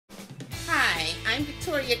I'm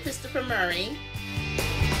Victoria Christopher Murray,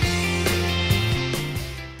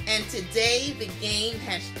 and today the game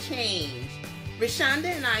has changed. Rashonda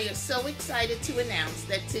and I are so excited to announce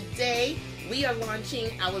that today we are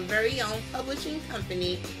launching our very own publishing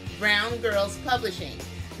company, Brown Girls Publishing.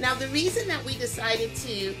 Now, the reason that we decided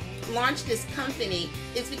to launch this company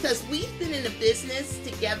is because we've been in the business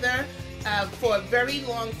together for a very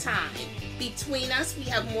long time. Between us, we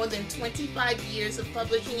have more than 25 years of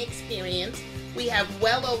publishing experience. We have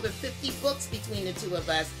well over 50 books between the two of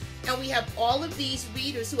us. And we have all of these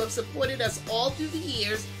readers who have supported us all through the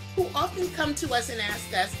years, who often come to us and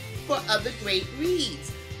ask us for other great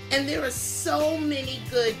reads. And there are so many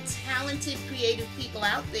good, talented, creative people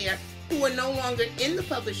out there who are no longer in the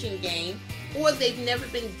publishing game, or they've never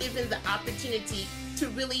been given the opportunity to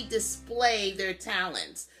really display their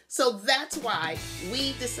talents. So that's why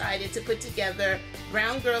we decided to put together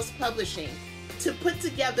Brown Girls Publishing, to put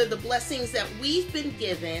together the blessings that we've been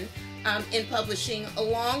given in publishing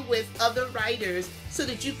along with other writers, so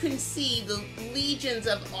that you can see the legions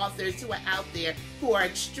of authors who are out there who are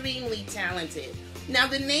extremely talented. Now,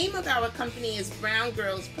 the name of our company is Brown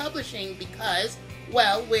Girls Publishing because,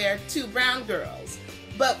 well, we're two brown girls,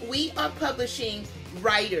 but we are publishing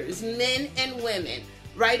writers, men and women,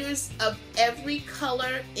 writers of every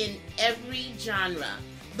color in every genre.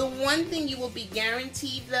 The one thing you will be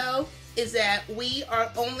guaranteed, though, is that we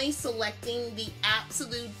are only selecting the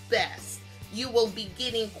absolute best. You will be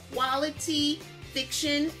getting quality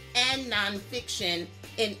fiction and nonfiction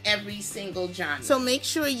in every single genre. So make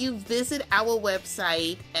sure you visit our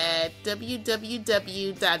website at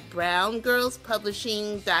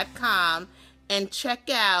www.browngirlspublishing.com and check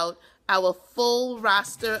out our full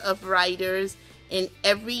roster of writers in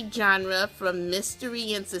every genre, from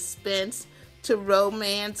mystery and suspense to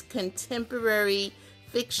romance, contemporary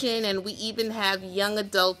fiction, and we even have young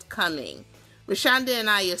adult coming. Rashonda and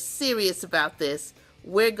I are serious about this.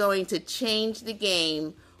 We're going to change the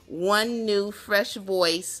game, one new fresh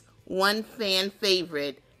voice, one fan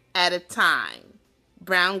favorite at a time.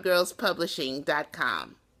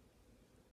 BrownGirlsPublishing.com.